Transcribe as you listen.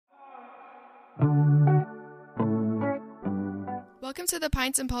Welcome to the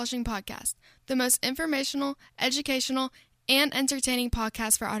Pints and Polishing Podcast, the most informational, educational, and entertaining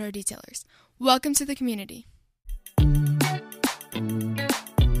podcast for auto detailers. Welcome to the community.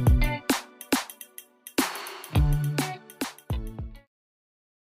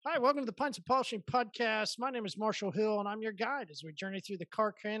 Hi, welcome to the Pints and Polishing Podcast. My name is Marshall Hill, and I'm your guide as we journey through the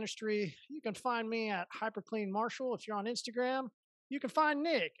car care industry. You can find me at HyperClean Marshall if you're on Instagram. You can find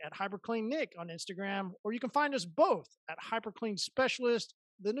Nick at HyperClean Nick on Instagram, or you can find us both at HyperClean Specialist,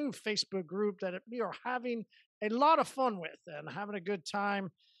 the new Facebook group that we are having a lot of fun with and having a good time.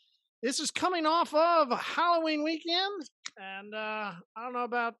 This is coming off of Halloween weekend, and I don't know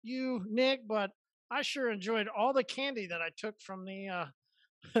about you, Nick, but I sure enjoyed all the candy that I took from the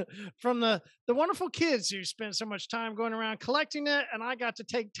from the wonderful kids who spent so much time going around collecting it, and I got to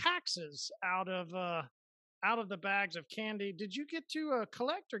take taxes out of the bags of candy. Did you get to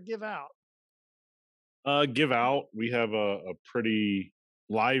collect or give out? Give out. We have a pretty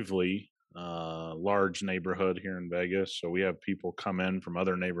lively, large neighborhood here in Vegas. So we have people come in from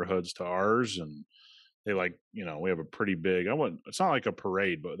other neighborhoods to ours, and they we have a pretty big, it's not like a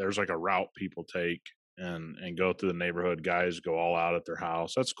parade, but there's like a route people take and go through the neighborhood. Guys go all out at their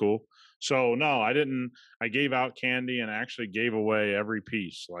house. That's cool. So no, I didn't. I gave out candy and actually gave away every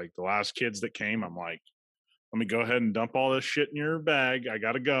piece. Like the last kids that came, I'm like, let me go ahead and dump all this shit in your bag. I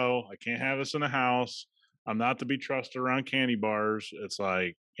got to go. I can't have this in the house. I'm not to be trusted around candy bars. It's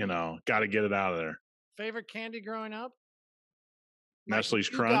like, got to get it out of there. Favorite candy growing up? Nestle's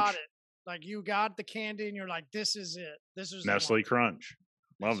you Crunch. Got it. Like you got the candy and you're like, this is it. This is Nestle Crunch.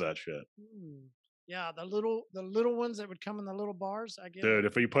 Love that shit. Yeah, the little ones that would come in the little bars. I get Dude,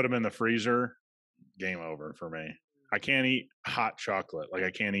 if we put them in the freezer, game over for me. I can't eat hot chocolate. Like I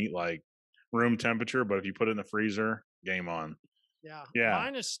can't eat like room temperature, but if you put it in the freezer, game on. Yeah.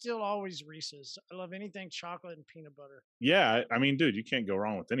 Mine is still always Reese's. I love anything chocolate and peanut butter. Yeah, I mean, dude, you can't go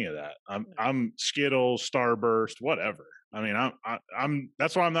wrong with any of that. I'm Skittles, Starburst, whatever. I mean, I'm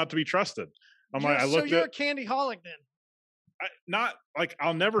that's why I'm not to be trusted. So you're a candy holic then?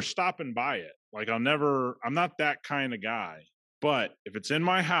 I'll never stop and buy it. I'm not that kind of guy. But if it's in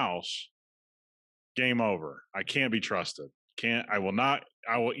my house, game over. I can't be trusted. I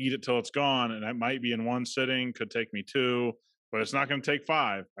will eat it till it's gone, and that might be in one sitting, could take me two, but it's not going to take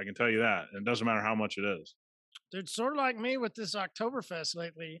 5. I can tell you that. And it doesn't matter how much it is. Dude, sort of like me with this Oktoberfest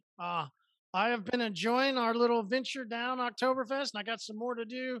lately. I have been enjoying our little venture down Oktoberfest, and I got some more to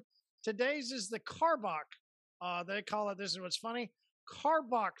do. Today's is the Karbach. They call it, this is what's funny,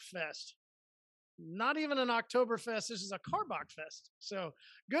 Karbach Fest. Not even an Oktoberfest. This is a Karbach Fest. So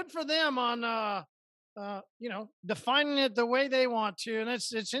good for them on defining it the way they want to. And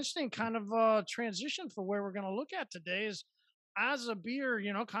it's interesting kind of transition for where we're going to look at today is as a beer,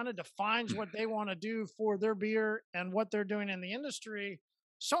 kind of defines what they want to do for their beer and what they're doing in the industry.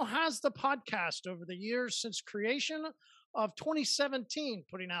 So has the podcast over the years since creation of 2017,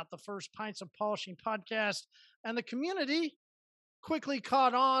 putting out the first Pints of Polishing podcast, and the community quickly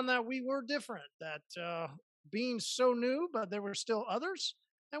caught on that we were different, that being so new, but there were still others.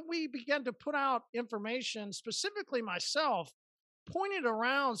 And we began to put out information, specifically myself, pointed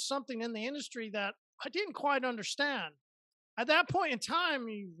around something in the industry that I didn't quite understand. At that point in time,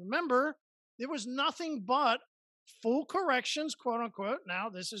 you remember, there was nothing but full corrections, quote unquote. Now,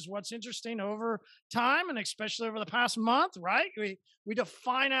 this is what's interesting over time, and especially over the past month, right? We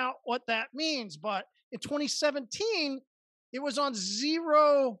define out what that means. But in 2017, it was on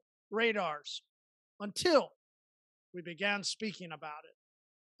zero radars until we began speaking about it.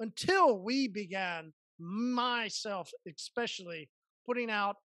 Until we began, myself especially, putting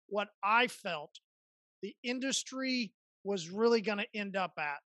out what I felt the industry was really going to end up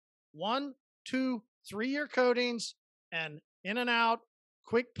at. 1, 2, 3-year coatings and in and out,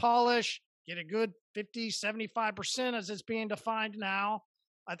 quick polish, get a good 50, 75% as it's being defined now.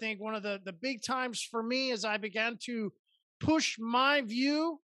 I think one of the big times for me as I began to push my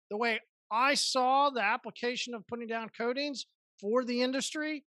view, the way I saw the application of putting down coatings for the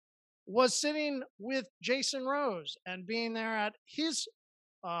industry, was sitting with Jason Rose and being there at his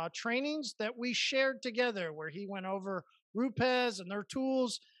trainings that we shared together, where he went over Rupes and their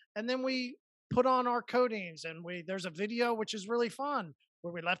tools, and then we put on our coatings. And there's a video which is really fun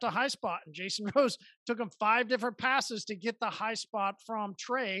where we left a high spot, and Jason Rose took him 5 different passes to get the high spot from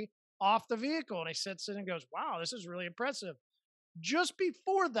Trey off the vehicle. And he sits in and goes, "Wow, this is really impressive." Just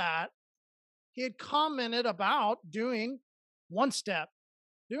before that, he had commented about doing one step,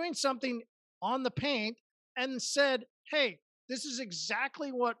 doing something on the paint, and said, "Hey, this is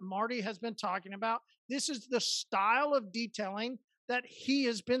exactly what Marty has been talking about. This is the style of detailing that he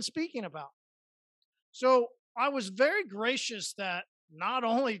has been speaking about." So I was very gracious that not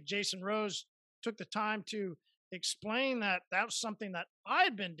only Jason Rose took the time to explain that that was something that I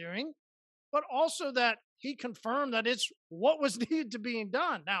had been doing, but also that he confirmed that it's what was needed to be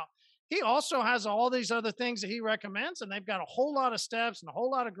done. Now, he also has all these other things that he recommends, and they've got a whole lot of steps and a whole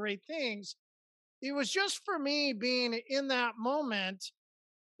lot of great things. It was just for me being in that moment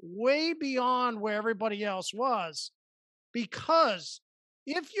way beyond where everybody else was. Because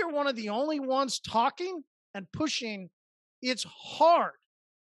if you're one of the only ones talking and pushing, it's hard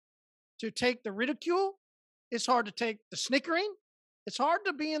to take the ridicule. It's hard to take the snickering. It's hard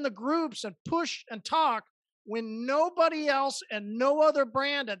to be in the groups and push and talk when nobody else and no other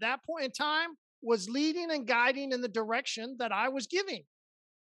brand at that point in time was leading and guiding in the direction that I was giving.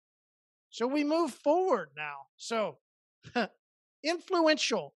 So we move forward now. So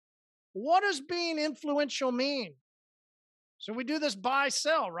influential. What does being influential mean? So we do this buy,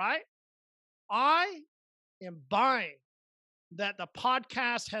 sell, right? I am buying that the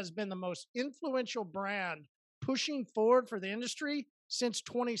podcast has been the most influential brand pushing forward for the industry since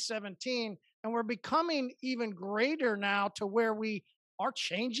 2017. And we're becoming even greater now to where we are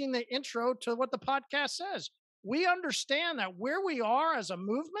changing the intro to what the podcast says. We understand that where we are as a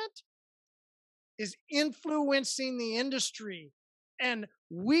movement is influencing the industry. And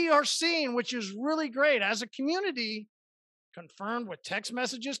we are seeing, which is really great as a community, confirmed with text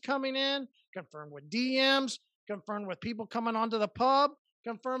messages coming in, confirmed with DMs, confirmed with people coming onto the pub,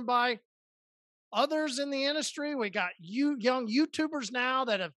 confirmed by others in the industry. We got young YouTubers now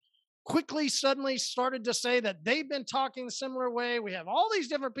that have quickly suddenly started to say that they've been talking a similar way. We have all these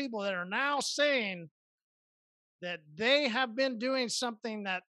different people that are now saying that they have been doing something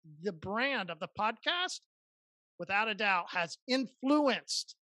that the brand of the podcast, without a doubt, has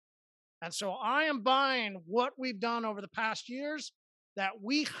influenced. And so I am buying what we've done over the past years, that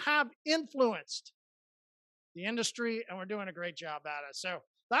we have influenced the industry, and we're doing a great job at it. So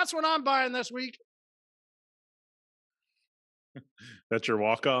that's what I'm buying this week. That's your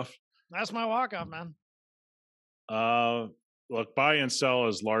walk-off? That's my walk-off, man. Look, buy and sell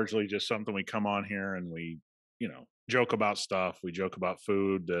is largely just something we come on here and we, joke about stuff. We joke about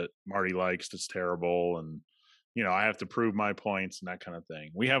food that Marty likes that's terrible, and I have to prove my points and that kind of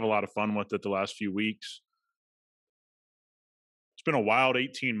thing. We have a lot of fun with it the last few weeks. It's been a wild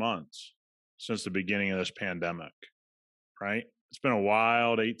 18 months since the beginning of this pandemic, right? It's been a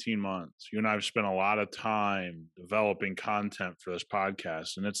wild 18 months. You and I have spent a lot of time developing content for this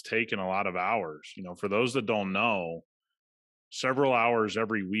podcast, and it's taken a lot of hours. For those that don't know, several hours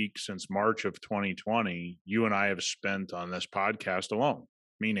every week since March of 2020, you and I have spent on this podcast alone,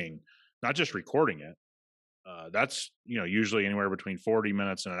 meaning not just recording it. That's, usually anywhere between 40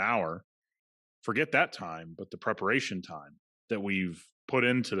 minutes and an hour. Forget that time, but the preparation time that we've put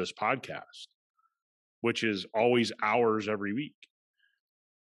into this podcast, which is always hours every week.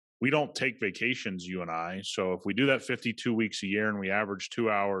 We don't take vacations, you and I. So if we do that 52 weeks a year and we average 2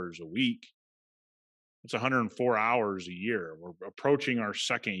 hours a week, it's 104 hours a year. We're approaching our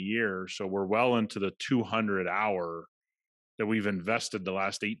second year. So we're well into the 200 hour that we've invested the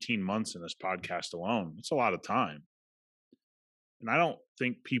last 18 months in this podcast alone. It's a lot of time. And I don't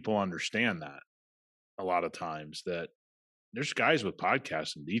think people understand that a lot of times, that there's guys with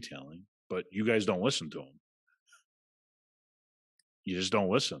podcasts and detailing, but you guys don't listen to them. You just don't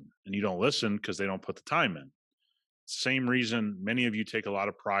listen. And you don't listen because they don't put the time in. Same reason many of you take a lot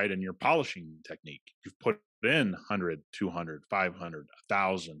of pride in your polishing technique. You've put in 100, 200, 500,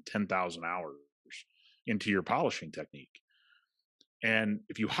 1,000, 10,000 hours into your polishing technique. And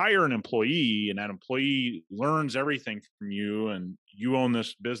if you hire an employee and that employee learns everything from you, and you own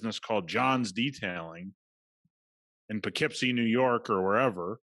this business called John's Detailing in Poughkeepsie, New York, or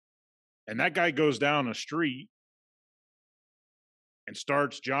wherever, and that guy goes down the street and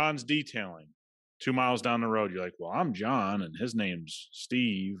starts John's Detailing 2 miles down the road, you're like, well, I'm John and his name's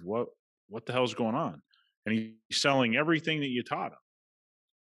Steve. What the hell's going on? And he's selling everything that you taught him.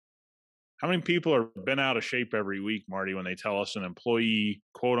 How many people are bent out of shape every week, Marty, when they tell us an employee,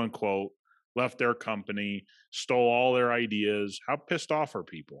 quote unquote, left their company, stole all their ideas? How pissed off are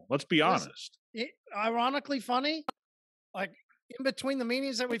people? Let's be honest. Ironically funny, like in between the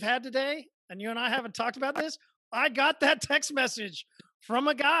meetings that we've had today, and you and I haven't talked about this, I got that text message from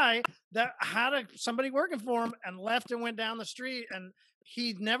a guy that had somebody working for him and left and went down the street, and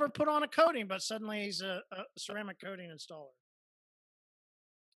he'd never put on a coating, but suddenly he's a ceramic coating installer.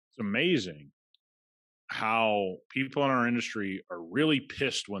 It's amazing how people in our industry are really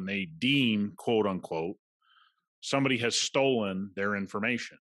pissed when they deem, quote unquote, somebody has stolen their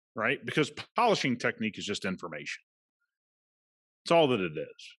information, right? Because polishing technique is just information. It's all that it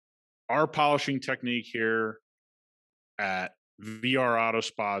is. our polishing technique here at VR Auto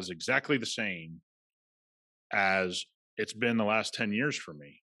Spa is exactly the same as it's been the last 10 years for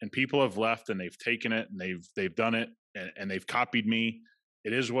me. And people have left and they've taken it and they've done it and they've copied me.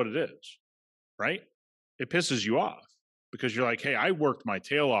 It is what it is, right? It pisses you off because you're like, hey, I worked my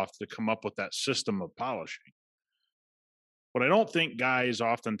tail off to come up with that system of polishing. What I don't think guys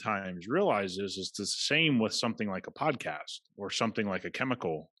oftentimes realize is it's the same with something like a podcast or something like a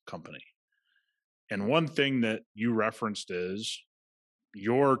chemical company. And one thing that you referenced is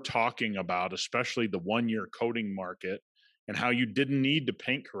you're talking about, especially the 1-year coating market and how you didn't need to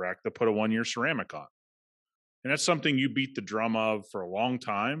paint correct to put a 1-year ceramic on. And that's something you beat the drum of for a long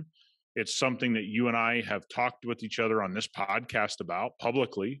time. It's something that you and I have talked with each other on this podcast about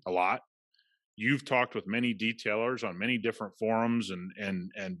publicly a lot. You've talked with many detailers on many different forums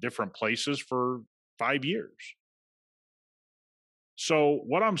and different places for 5 years. So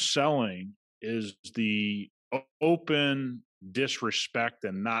what I'm selling is the open disrespect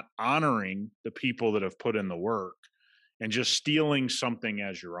and not honoring the people that have put in the work and just stealing something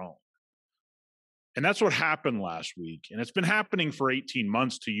as your own. And that's what happened last week. And it's been happening for 18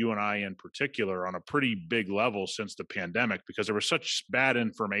 months to you and I in particular on a pretty big level since the pandemic, because there was such bad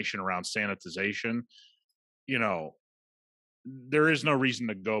information around sanitization. You know, there is no reason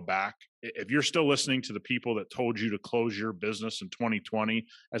to go back. If you're still listening to the people that told you to close your business in 2020,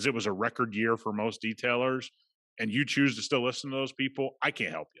 as it was a record year for most detailers, and you choose to still listen to those people, I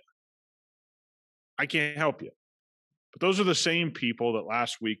can't help you. I can't help you. But those are the same people that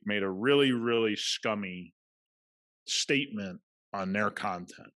last week made a really, really scummy statement on their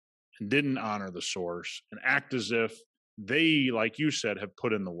content and didn't honor the source and act as if they, like you said, have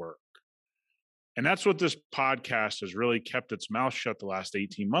put in the work. And that's what this podcast has really kept its mouth shut the last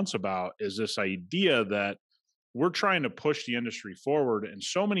 18 months about, is this idea that we're trying to push the industry forward, and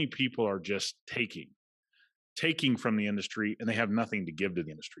so many people are just taking from the industry, and they have nothing to give to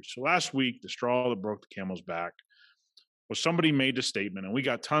the industry. So last week, the straw that broke the camel's back was somebody made a statement, and we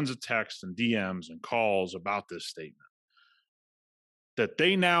got tons of texts and DMs and calls about this statement, that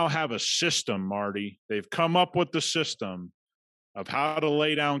they now have a system, Marty. They've come up with the system of how to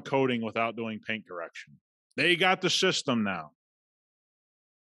lay down coating without doing paint correction. They got the system now.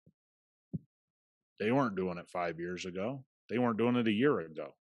 They weren't doing it 5 years ago. They weren't doing it a year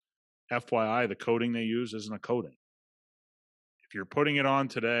ago. FYI, the coating they use isn't a coating. If you're putting it on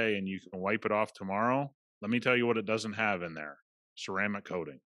today and you can wipe it off tomorrow, let me tell you what it doesn't have in there: ceramic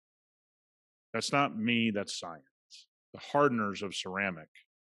coating. That's not me, that's science. The hardeners of ceramic,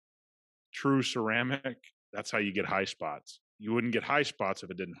 true ceramic, that's how you get high spots. You wouldn't get high spots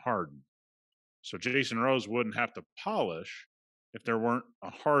if it didn't harden. So Jason Rose wouldn't have to polish if there weren't a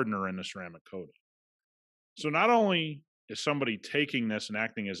hardener in the ceramic coating. So not only is somebody taking this and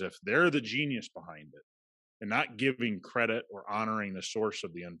acting as if they're the genius behind it and not giving credit or honoring the source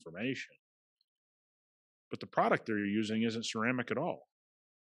of the information, but the product they're using isn't ceramic at all.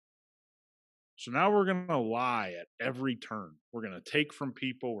 So now we're going to lie at every turn. We're going to take from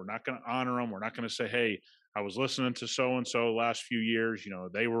people. We're not going to honor them. We're not going to say, hey, I was listening to so-and-so last few years. You know,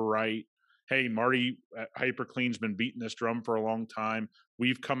 they were right. Hey, Marty at HyperClean's been beating this drum for a long time.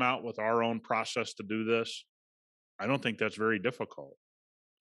 We've come out with our own process to do this. I don't think that's very difficult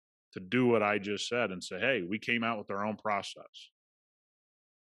to do what I just said and say, hey, we came out with our own process.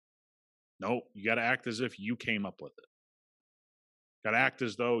 No, you got to act as if you came up with it. Got to act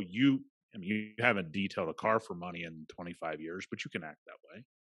as though you haven't detailed a car for money in 25 years, but you can act that way.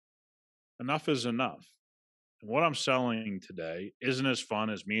 Enough is enough. And what I'm selling today isn't as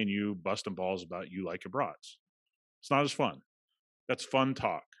fun as me and you busting balls about you like your brats. It's not as fun. That's fun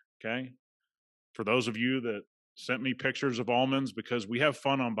talk, okay? For those of you that sent me pictures of almonds, because we have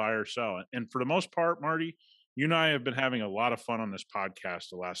fun on Buy or Sell. And for the most part, Marty, you and I have been having a lot of fun on this podcast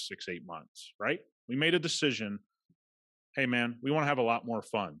the last 6-8 months, right? We made a decision. Hey, man, we want to have a lot more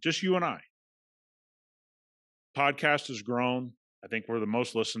fun. Just you and I. Podcast has grown. I think we're the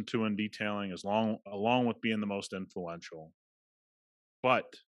most listened to in detailing, along with being the most influential. But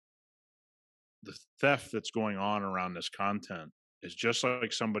the theft that's going on around this content is just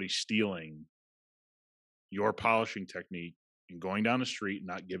like somebody stealing your polishing technique and going down the street and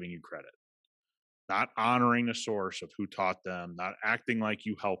not giving you credit, not honoring the source of who taught them, not acting like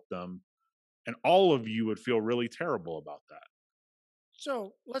you helped them. And all of you would feel really terrible about that.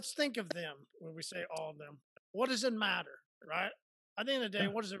 So let's think of them when we say all of them. What does it matter, right? At the end of the day,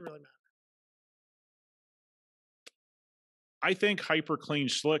 what does it really matter? I think HyperClean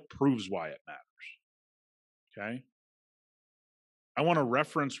Slick proves why it matters. Okay. I want to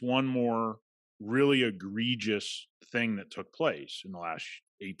reference one more really egregious thing that took place in the last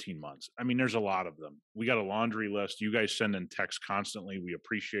 18 months. I mean, there's a lot of them. We got a laundry list. You guys send in texts constantly. We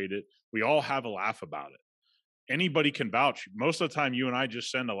appreciate it. We all have a laugh about it. Anybody can vouch. Most of the time, you and I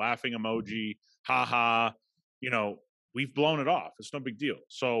just send a laughing emoji, ha ha. We've blown it off. It's no big deal.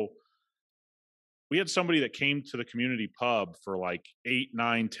 So we had somebody that came to the community pub for like 8,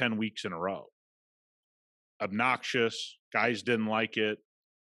 9, 10 weeks in a row. Obnoxious. Guys didn't like it.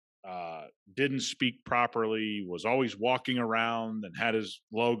 Didn't speak properly, was always walking around and had his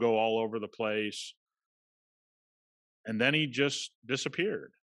logo all over the place. And then he just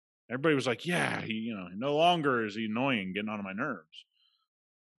disappeared. Everybody was like, yeah, he no longer is he annoying, getting on my nerves.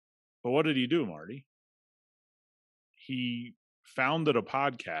 But what did he do, Marty? He founded a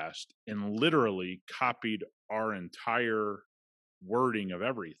podcast and literally copied our entire wording of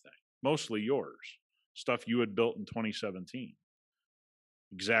everything, mostly yours, stuff you had built in 2017.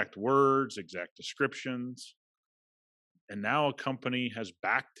 Exact words, exact descriptions. And now a company has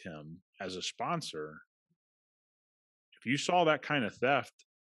backed him as a sponsor. If you saw that kind of theft,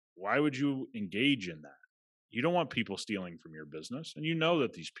 why would you engage in that? You don't want people stealing from your business. And you know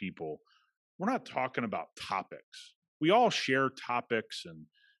that these people, we're not talking about topics. We all share topics, and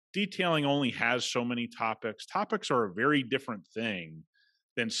detailing only has so many topics. Topics are a very different thing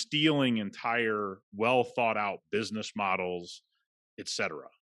than stealing entire well thought out business models, etc.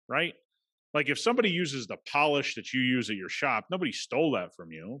 Right? Like if somebody uses the polish that you use at your shop, nobody stole that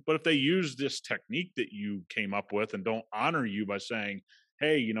from you. But if they use this technique that you came up with and don't honor you by saying,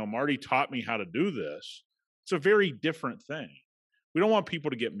 hey, Marty taught me how to do this, it's a very different thing. We don't want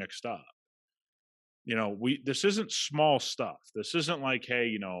people to get mixed up. This isn't small stuff. This isn't like, hey,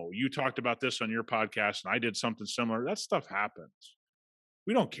 you talked about this on your podcast and I did something similar. That stuff happens.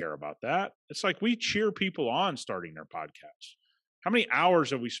 We don't care about that. It's like we cheer people on starting their podcasts. How many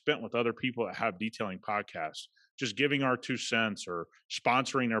hours have we spent with other people that have detailing podcasts, just giving our 2 cents or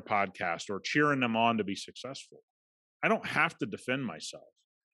sponsoring their podcast or cheering them on to be successful? I don't have to defend myself.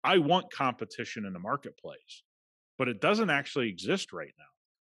 I want competition in the marketplace, but it doesn't actually exist right now.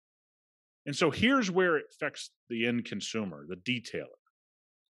 And so here's where it affects the end consumer, the detailer.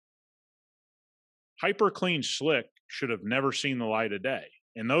 HyperClean Slick should have never seen the light of day.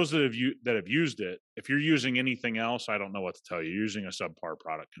 And those that have used it, if you're using anything else, I don't know what to tell you. You're using a subpar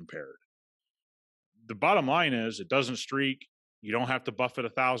product compared. The bottom line is it doesn't streak. You don't have to buff it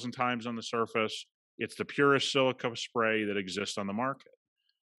 1,000 times on the surface. It's the purest silica spray that exists on the market.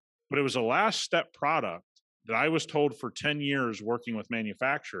 But it was a last step product that I was told for 10 years working with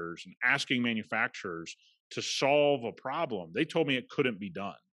manufacturers and asking manufacturers to solve a problem. They told me it couldn't be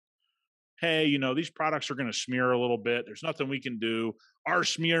done. Hey, these products are going to smear a little bit. There's nothing we can do. Our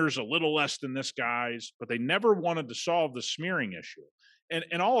smear's a little less than this guy's, but they never wanted to solve the smearing issue.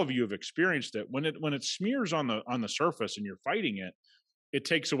 And all of you have experienced it. When it smears on the surface and you're fighting it, it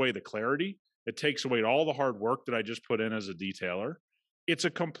takes away the clarity. It takes away all the hard work that I just put in as a detailer. It's a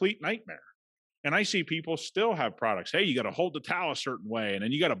complete nightmare. And I see people still have products. Hey, you got to hold the towel a certain way, and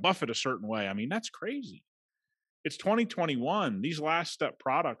then you got to buff it a certain way. I mean, that's crazy. It's 2021. These last step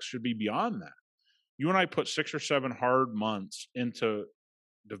products should be beyond that. You and I put 6 or 7 hard months into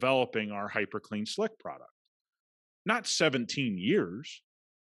developing our HyperClean Slick product. Not 17 years.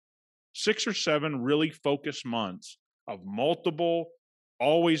 6 or 7 really focused months of multiple,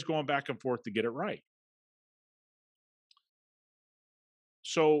 always going back and forth to get it right.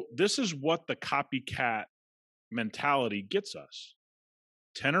 So this is what the copycat mentality gets us.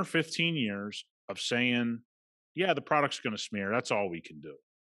 10 or 15 years of saying, yeah, the product's going to smear. That's all we can do.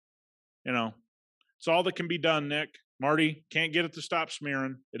 It's all that can be done, Nick. Marty, can't get it to stop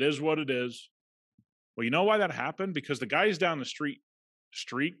smearing. It is what it is. Well, you know why that happened? Because the guys down the street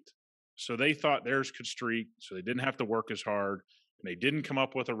streaked, so they thought theirs could streak, so they didn't have to work as hard, and they didn't come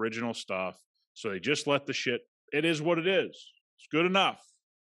up with original stuff, so they just let the shit, it is what it is. It's good enough.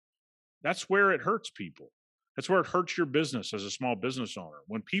 That's where it hurts people. That's where it hurts your business as a small business owner.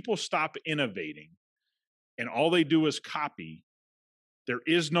 When people stop innovating and all they do is copy, there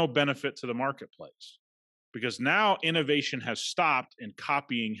is no benefit to the marketplace because now innovation has stopped and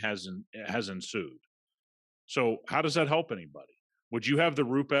copying has ensued. So how does that help anybody? Would you have the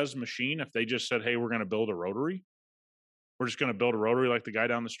Rupes machine if they just said, hey, we're going to build a rotary? We're just going to build a rotary like the guy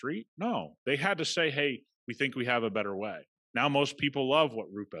down the street? No, they had to say, hey, we think we have a better way. Now most people love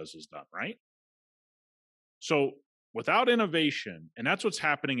what Rupes has done, right? So without innovation, and that's what's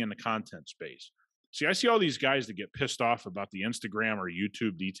happening in the content space. See, I see all these guys that get pissed off about the Instagram or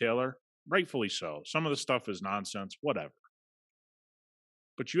YouTube detailer, rightfully so. Some of the stuff is nonsense, whatever.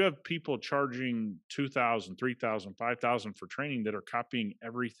 But you have people charging $2,000, $3,000, $5,000 for training that are copying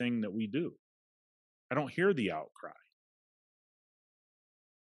everything that we do. I don't hear the outcry.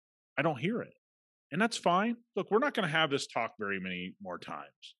 I don't hear it. And that's fine. Look, we're not going to have this talk very many more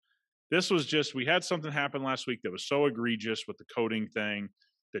times. This was just, we had something happen last week that was so egregious with the coding thing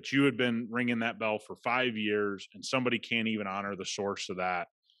that you had been ringing that bell for 5 years and somebody can't even honor the source of that.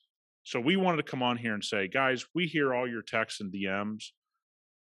 So we wanted to come on here and say, guys, we hear all your texts and DMs.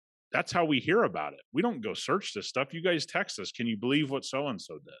 That's how we hear about it. We don't go search this stuff. You guys text us. Can you believe what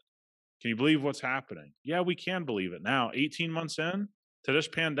so-and-so did? Can you believe what's happening? Yeah, we can believe it now. 18 months in to this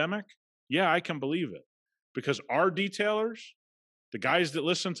pandemic, yeah, I can believe it. Because our detailers, the guys that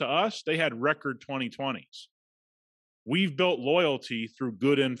listen to us, they had record 2020s. We've built loyalty through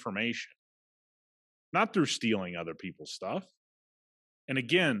good information, not through stealing other people's stuff. And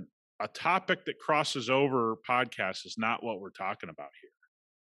again, a topic that crosses over podcasts is not what we're talking about here.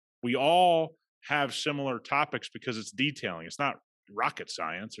 We all have similar topics because it's detailing. It's not rocket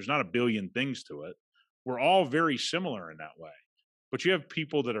science. There's not a billion things to it. We're all very similar in that way. But you have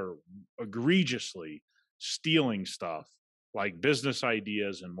people that are egregiously stealing stuff like business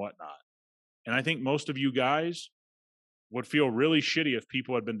ideas and whatnot. And I think most of you guys would feel really shitty if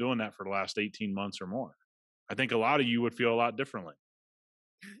people had been doing that for the last 18 months or more. I think a lot of you would feel a lot differently.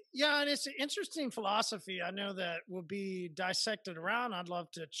 Yeah, and it's an interesting philosophy. I know that will be dissected around. I'd love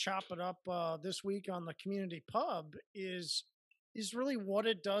to chop it up this week on the community pub. Is really what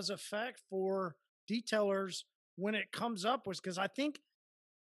it does affect for detailers when it comes up, was because I think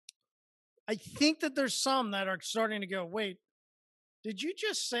that there's some that are starting to go, wait, did you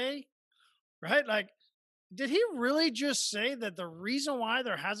just say, right? Like, did he really just say that the reason why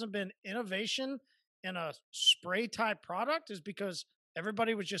there hasn't been innovation in a spray type product is because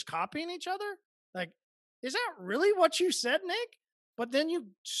everybody was just copying each other? Like, is that really what you said, Nick? But then you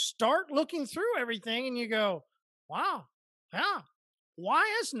start looking through everything and you go, wow, yeah, why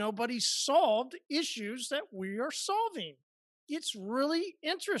has nobody solved issues that we are solving? It's really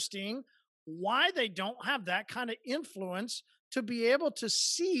interesting why they don't have that kind of influence to be able to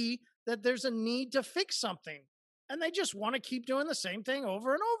see that there's a need to fix something. And they just want to keep doing the same thing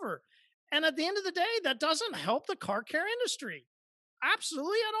over and over. And at the end of the day, that doesn't help the car care industry.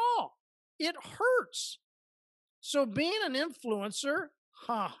 Absolutely at all. It hurts. So being an influencer,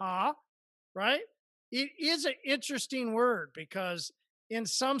 right? It is an interesting word because in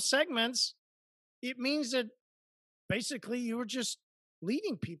some segments, it means that basically you were just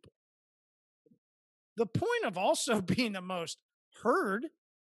leading people. The point of also being the most heard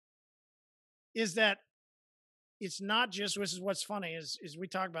is that it's not just, which is what's funny is we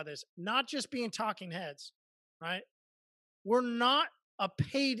talk about this, not just being talking heads, right? We're not a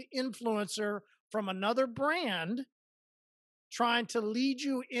paid influencer from another brand trying to lead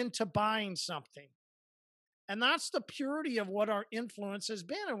you into buying something. And that's the purity of what our influence has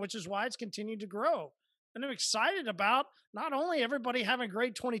been, and which is why it's continued to grow. And I'm excited about not only everybody having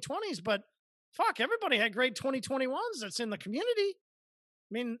great 2020s, but everybody had great 2021s that's in the community.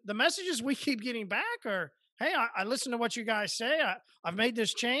 I mean, the messages we keep getting back are, hey, I listen to what you guys say. I've made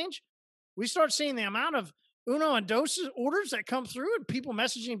this change. We start seeing the amount of Uno and Dos orders that come through and people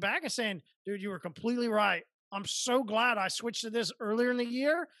messaging back and saying, dude, you were completely right. I'm so glad I switched to this earlier in the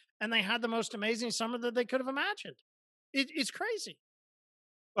year and they had the most amazing summer that they could have imagined. It's crazy.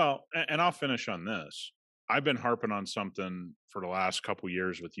 Well, and I'll finish on this. I've been harping on something for the last couple of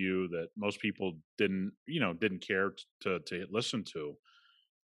years with you that most people didn't care to listen to.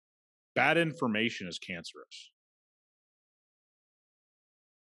 Bad information is cancerous.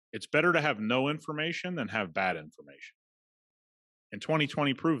 It's better to have no information than have bad information. And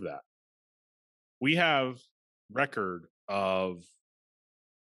 2020 proved that. We have record of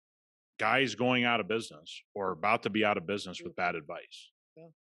guys going out of business or about to be out of business with bad advice. Yeah.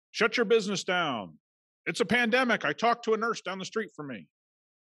 Shut your business down. It's a pandemic. I talked to a nurse down the street from me.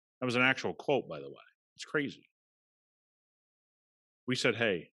 That was an actual quote, by the way. It's crazy. We said,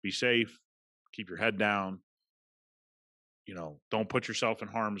 hey, be safe. Keep your head down. Don't put yourself in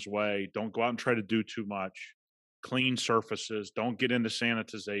harm's way. Don't go out and try to do too much. Clean surfaces. Don't get into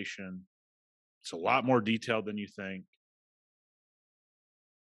sanitization. It's a lot more detailed than you think.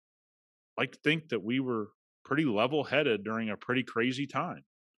 I like to think that we were pretty level-headed during a pretty crazy time.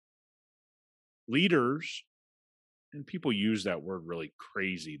 Leaders, and people use that word really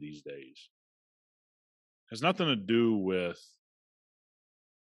crazy these days, has nothing to do with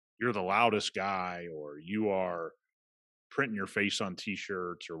you're the loudest guy or you are printing your face on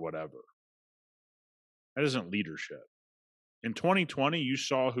t-shirts or whatever. That isn't leadership. In 2020, you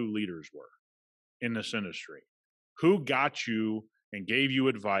saw who leaders were in this industry, who got you and gave you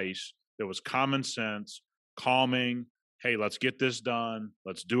advice that was common sense, calming. Hey, let's get this done.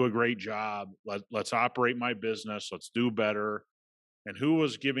 Let's do a great job. Let's operate my business. Let's do better. And who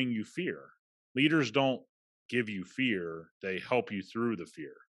was giving you fear? Leaders don't give you fear, they help you through the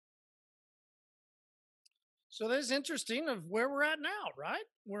fear. So that's interesting of where we're at now, right?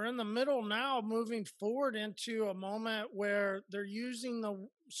 We're in the middle now, moving forward into a moment where they're using the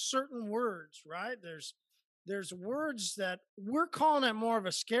certain words, right? There's words that we're calling it more of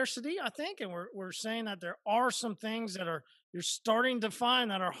a scarcity, I think, and we're saying that there are some things that are you're starting to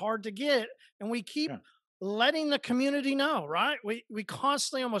find that are hard to get, and we keep Yeah. letting the community know, right? We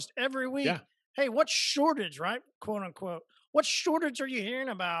constantly, almost every week, Yeah. hey, what shortage, right? Quote unquote. What shortage are you hearing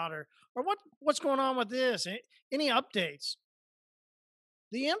about, or what's going on with this? Any updates?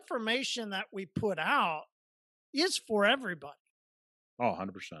 The information that we put out is for everybody, Oh,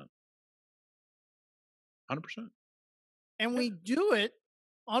 100%. 100%. and we do it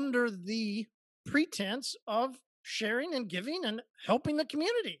under the pretense of sharing and giving and helping the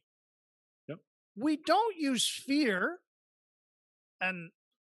community. Yep. We don't use fear and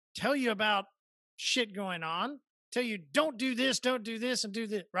tell you about shit going on, tell you don't do this, and do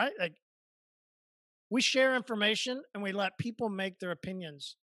this, right? Like, we share information and we let people make their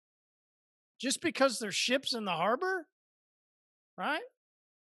opinions. Just because there's ships in the harbor, right?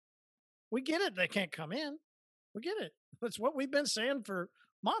 We get it. They can't come in. We get it. That's what we've been saying for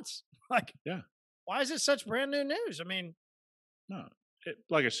months. Like, Yeah. why is it such brand new news? I mean, No,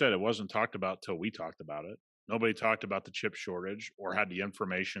 like I said, it wasn't talked about till we talked about it. Nobody talked about the chip shortage or had the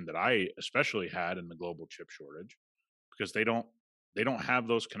information that I especially had in the global chip shortage, because they don't have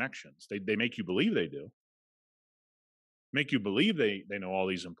those connections. They make you believe they do. Make you believe they know all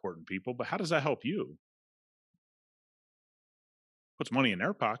these important people, but how does that help you? Puts money in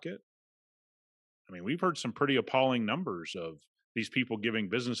their pocket. I mean, we've heard some pretty appalling numbers of these people giving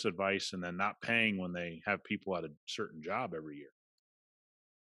business advice and then not paying when they have people at a certain job every year.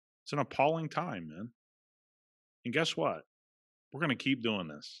 It's an appalling time, man. And guess what? We're going to keep doing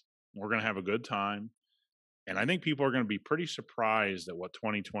this. We're going to have a good time. And I think people are going to be pretty surprised at what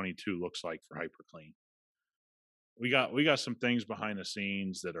 2022 looks like for HyperClean. We got some things behind the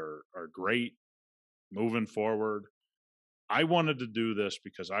scenes that are great moving forward. I wanted to do this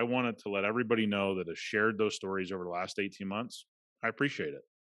because I wanted to let everybody know that has shared those stories over the last 18 months. I appreciate it.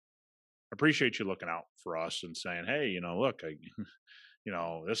 I appreciate you looking out for us and saying, hey, look,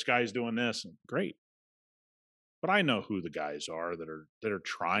 this guy's doing this. And great. But I know who the guys are that are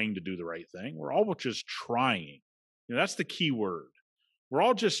trying to do the right thing. We're all just trying. That's the key word. We're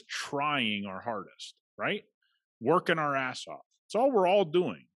all just trying our hardest, right? Working our ass off. It's all we're all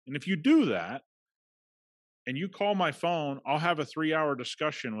doing. And if you do that, and you call my phone, I'll have a 3-hour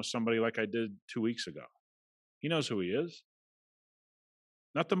discussion with somebody like I did 2 weeks ago. He knows who he is.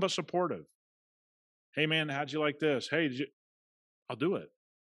 Nothing but supportive. Hey, man, how'd you like this? Hey, I'll do it.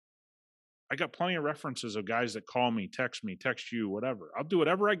 I got plenty of references of guys that call me, text you, whatever. I'll do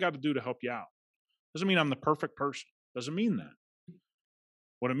whatever I got to do to help you out. Doesn't mean I'm the perfect person. Doesn't mean that.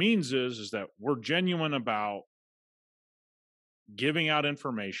 What it means is that we're genuine about giving out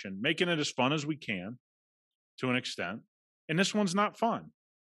information, making it as fun as we can to an extent. And this one's not fun.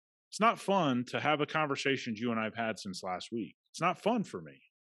 It's not fun to have the conversations you and I've had since last week. It's not fun for me.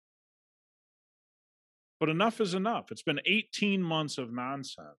 But enough is enough. It's been 18 months of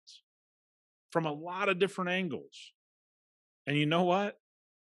nonsense from a lot of different angles. And you know what?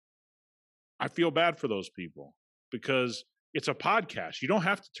 I feel bad for those people because it's a podcast. You don't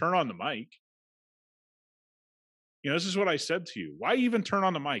have to turn on the mic. This is what I said to you. Why even turn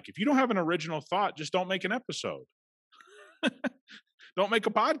on the mic? If you don't have an original thought, just don't make an episode. Don't make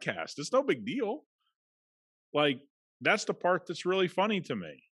a podcast. It's no big deal. Like, that's the part that's really funny to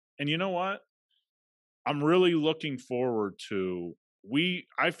me. And you know what? I'm really looking forward to,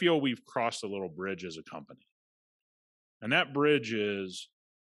 I feel we've crossed a little bridge as a company. And that bridge is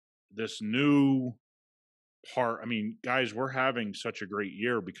this new part. I mean, guys, we're having such a great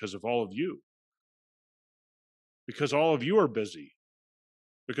year because of all of you. Because all of you are busy.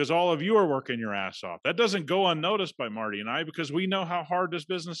 Because all of you are working your ass off. That doesn't go unnoticed by Marty and I because we know how hard this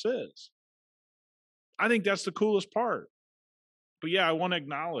business is. I think that's the coolest part. But yeah, I want to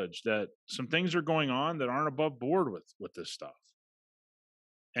acknowledge that some things are going on that aren't above board with this stuff.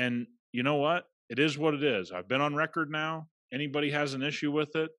 And you know what? It is what it is. I've been on record now. Anybody has an issue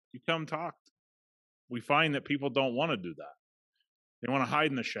with it, you come talk. We find that people don't want to do that. They want to hide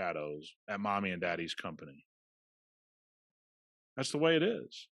in the shadows at mommy and daddy's company. That's the way it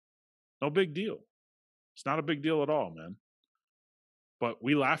is. No big deal. It's not a big deal at all, man. But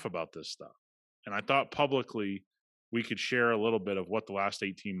we laugh about this stuff. And I thought publicly we could share a little bit of what the last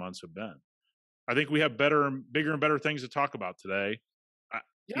 18 months have been. I think we have bigger and better things to talk about today.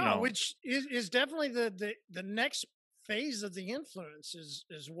 Which is definitely the next phase of the influence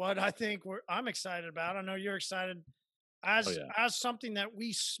is what I think I'm excited about. I know you're excited as yeah. as something that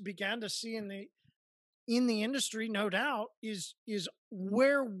we began to see in the industry, no doubt, is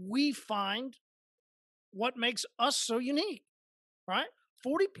where we find what makes us so unique, right?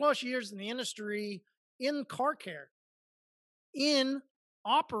 40 plus years in the industry, in car care, in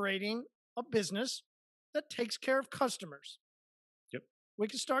operating a business that takes care of customers. Yep. We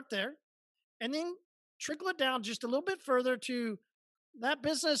can start there and then trickle it down just a little bit further to that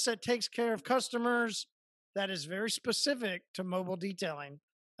business that takes care of customers that is very specific to mobile detailing,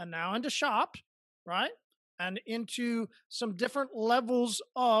 and now into shop, right? And into some different levels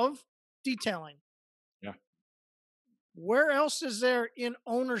of detailing. Yeah. Where else is there in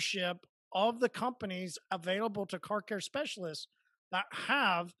ownership of the companies available to car care specialists that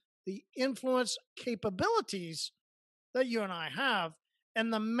have the influence capabilities that you and I have?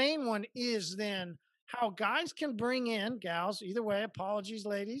 And the main one is then how guys can bring in, gals, either way, apologies,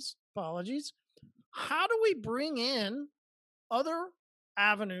 ladies, apologies. How do we bring in other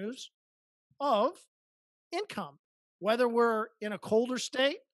avenues of income, whether we're in a colder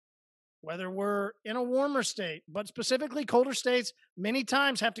state, whether we're in a warmer state, but specifically colder states many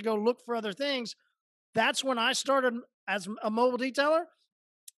times have to go look for other things. That's when I started as a mobile detailer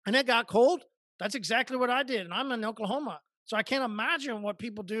and it got cold. That's exactly what I did. And I'm in Oklahoma. So I can't imagine what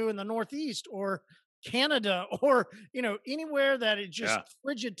people do in the Northeast or Canada or, anywhere that it just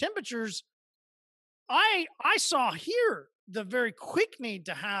frigid temperatures. I saw here the very quick need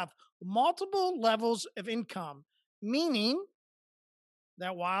to have multiple levels of income, meaning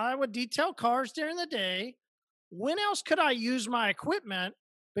that while I would detail cars during the day, when else could I use my equipment?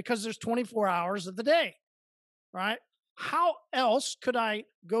 Because there's 24 hours of the day, right? How else could I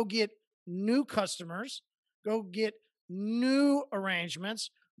go get new customers, go get new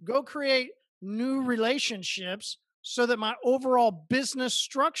arrangements, go create new relationships so that my overall business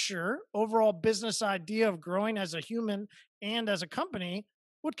structure, overall business idea of growing as a human and as a company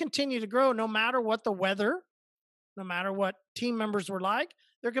would continue to grow no matter what the weather, no matter what team members were like?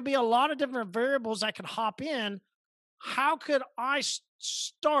 There could be a lot of different variables I could hop in. How could I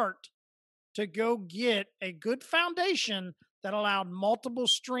start to go get a good foundation that allowed multiple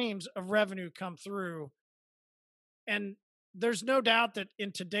streams of revenue come through? And there's no doubt that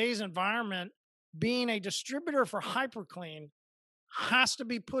in today's environment, being a distributor for HyperClean has to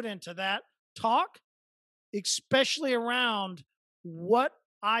be put into that talk, especially around what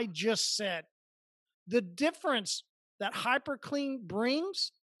I just said. The difference that HyperClean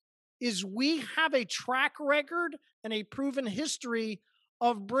brings is we have a track record and a proven history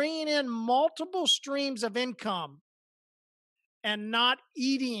of bringing in multiple streams of income and not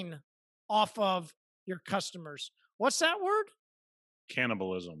eating off of your customers. What's that word?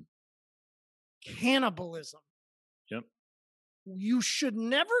 Cannibalism. Cannibalism. Yep. You should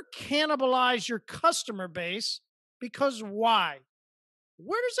never cannibalize your customer base, because why?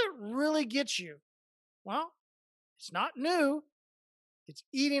 Where does it really get you? Well, it's not new. It's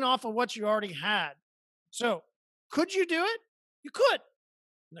eating off of what you already had. So, could you do it? You could.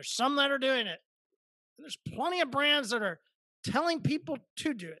 And there's some that are doing it. And there's plenty of brands that are telling people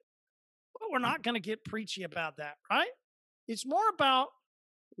to do it. But we're not going to get preachy about that, right? It's more about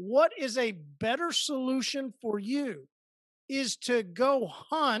what is a better solution for you is to go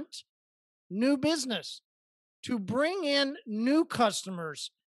hunt new business, to bring in new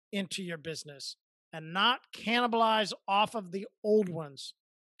customers into your business and not cannibalize off of the old ones.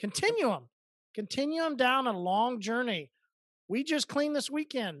 Continue them down a long journey. We just cleaned this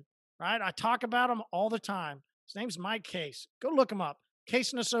weekend, right? I talk about him all the time. His name's Mike Case. Go look him up.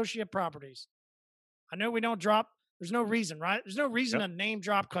 Case and Associate Properties. I know we don't drop. There's no reason, right? There's no reason to name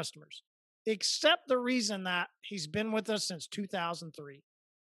drop customers, except the reason that he's been with us since 2003.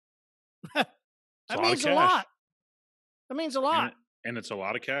 That means a lot. That means a lot. And it's a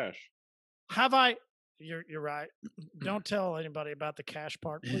lot of cash. Have I? You're right. Don't tell anybody about the cash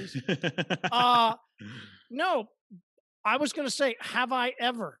part, please. No, I was going to say, have I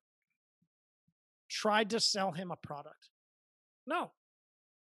ever tried to sell him a product? No.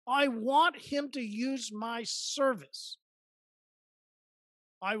 I want him to use my service.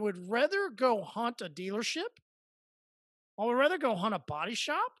 I would rather go hunt a dealership. I would rather go hunt a body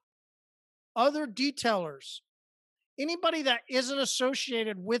shop, other detailers, anybody that isn't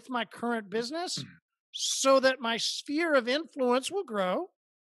associated with my current business, so that my sphere of influence will grow,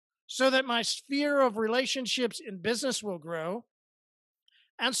 so that my sphere of relationships in business will grow,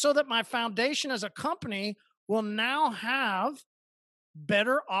 and so that my foundation as a company will now have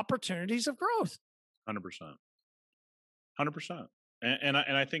better opportunities of growth. 100%. 100%. And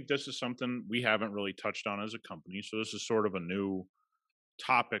I think this is something we haven't really touched on as a company. So this is sort of a new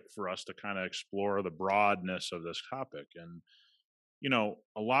topic for us to kind of explore the broadness of this topic. And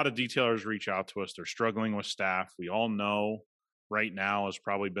a lot of detailers reach out to us. They're struggling with staff. We all know right now has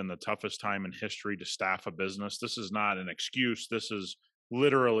probably been the toughest time in history to staff a business. This is not an excuse. This is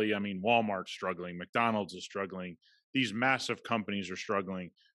literally, I mean, Walmart's struggling, McDonald's is struggling. These massive companies are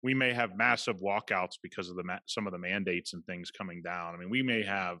struggling. We may have massive walkouts because of some of the mandates and things coming down. I mean, we may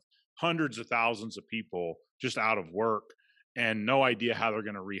have hundreds of thousands of people just out of work and no idea how they're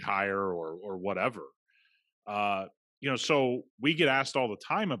going to rehire or whatever. So we get asked all the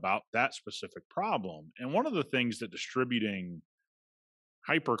time about that specific problem. And one of the things that distributing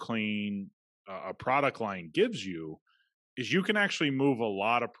HyperClean, a product line, gives you is you can actually move a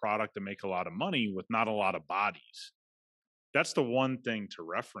lot of product and make a lot of money with not a lot of bodies. That's the one thing to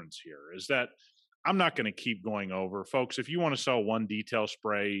reference here, is that I'm not going to keep going over. Folks, if you want to sell one detail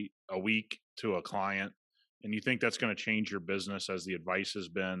spray a week to a client and you think that's going to change your business as the advice has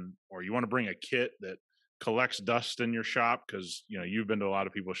been, or you want to bring a kit that collects dust in your shop, because you've been to a lot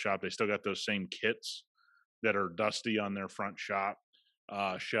of people's shop, they still got those same kits that are dusty on their front shop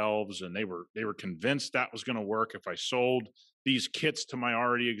shelves, and they were convinced that was going to work. If I sold these kits to my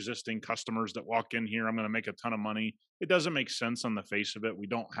already existing customers that walk in here, I'm going to make a ton of money. It doesn't make sense on the face of it. We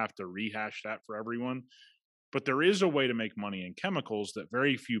don't have to rehash that for everyone, but there is a way to make money in chemicals that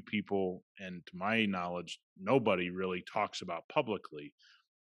very few people, and to my knowledge, nobody really talks about publicly,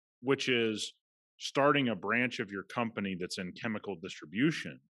 which is starting a branch of your company that's in chemical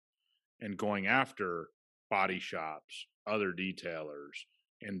distribution and going after body shops, other detailers,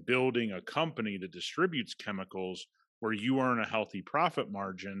 and building a company that distributes chemicals where you earn a healthy profit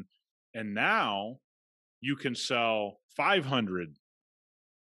margin. And now you can sell 500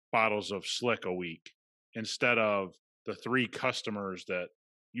 bottles of Slick a week instead of the 3 customers that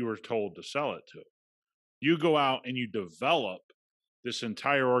you were told to sell it to. You go out and you develop this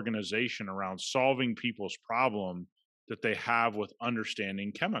entire organization around solving people's problem that they have with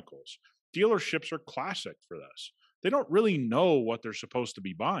understanding chemicals. Dealerships are classic for this. They don't really know what they're supposed to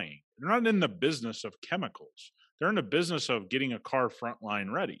be buying. They're not in the business of chemicals. They're in the business of getting a car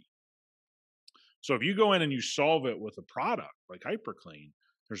frontline ready. So if you go in and you solve it with a product like HyperClean,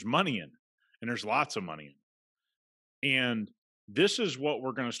 there's money in it, and there's lots of money in it. And this is what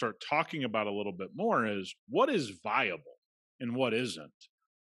we're going to start talking about a little bit more, is what is viable and what isn't.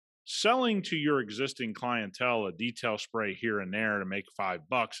 Selling to your existing clientele a detail spray here and there to make $5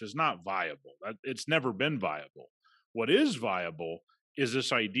 is not viable. It's never been viable. What is viable is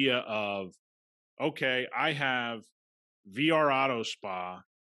this idea of, okay, I have VR Auto Spa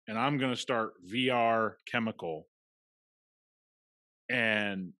and I'm going to start VR Chemical,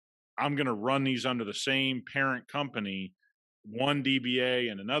 and I'm going to run these under the same parent company, one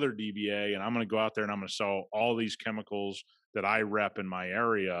DBA and another DBA, and I'm going to go out there and I'm going to sell all these chemicals that I rep in my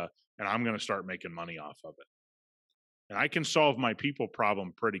area, and I'm going to start making money off of it. And I can solve my people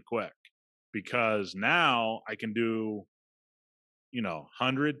problem pretty quick, because now I can do,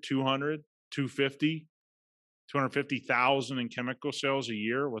 100, 200, 250, 250,000 in chemical sales a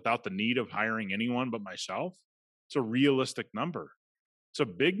year without the need of hiring anyone but myself. It's a realistic number. It's a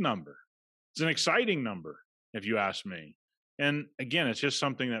big number. It's an exciting number, if you ask me. And again, it's just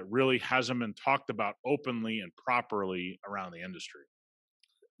something that really hasn't been talked about openly and properly around the industry.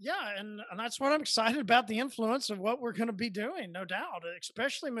 Yeah, and that's what I'm excited about, the influence of what we're going to be doing, no doubt,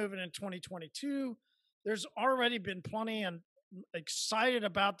 especially moving in 2022. There's already been plenty, and excited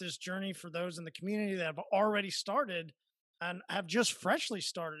about this journey for those in the community that have already started and have just freshly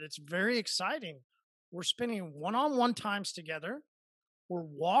started. It's very exciting. We're spending one-on-one times together. We're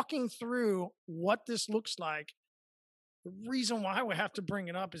walking through what this looks like. The reason why we have to bring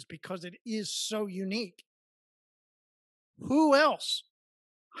it up is because it is so unique. Who else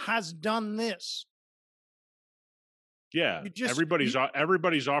has done this? Yeah, everybody's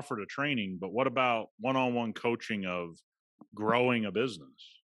offered a training, but what about one-on-one coaching of growing a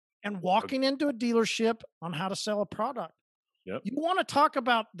business and walking into a dealership on how to sell a product? Yep. You want to talk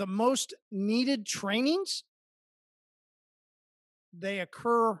about the most needed trainings? They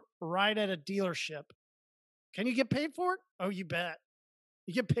occur right at a dealership. Can you get paid for it? Oh, you bet.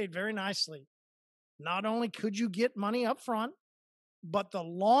 You get paid very nicely. Not only could you get money up front, but the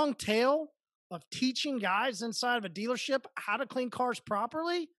long tail of teaching guys inside of a dealership how to clean cars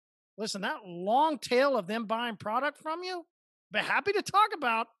properly. Listen, that long tail of them buying product from you, be happy to talk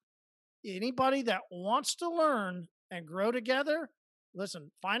about. Anybody that wants to learn and grow together,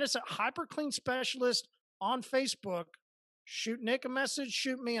 listen, find us at HyperClean Specialist on Facebook. Shoot Nick a message,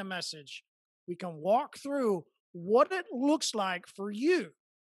 shoot me a message. We can walk through what it looks like for you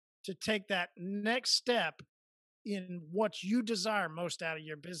to take that next step in what you desire most out of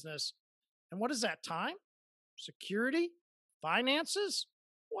your business. And what is that? Time, security, finances?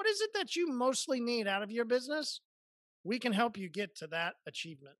 What is it that you mostly need out of your business? We can help you get to that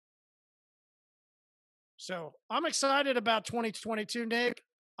achievement. So I'm excited about 2022, Nick.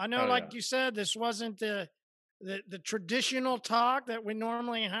 I know, like you said, this wasn't the traditional talk that we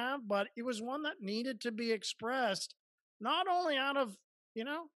normally have, but it was one that needed to be expressed, not only out of,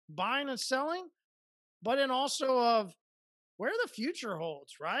 buying and selling, but in also of where the future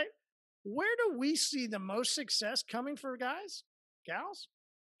holds, right? Where do we see the most success coming for guys, gals?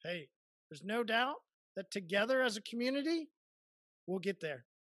 Hey, there's no doubt that together as a community, we'll get there.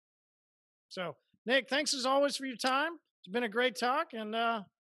 So, Nick, thanks as always for your time. It's been a great talk. And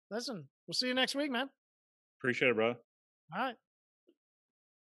listen, we'll see you next week, man. Appreciate it, bro. All right.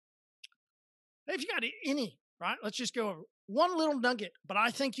 Hey, if you got any, right, let's just go over one little nugget, but I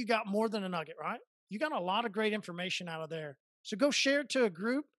think you got more than a nugget, right? You got a lot of great information out of there. So go share it to a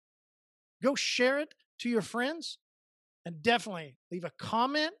group. Go share it to your friends. And definitely leave a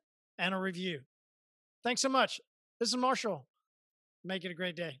comment and a review. Thanks so much. This is Marshall. Make it a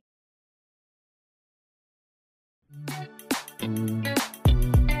great day.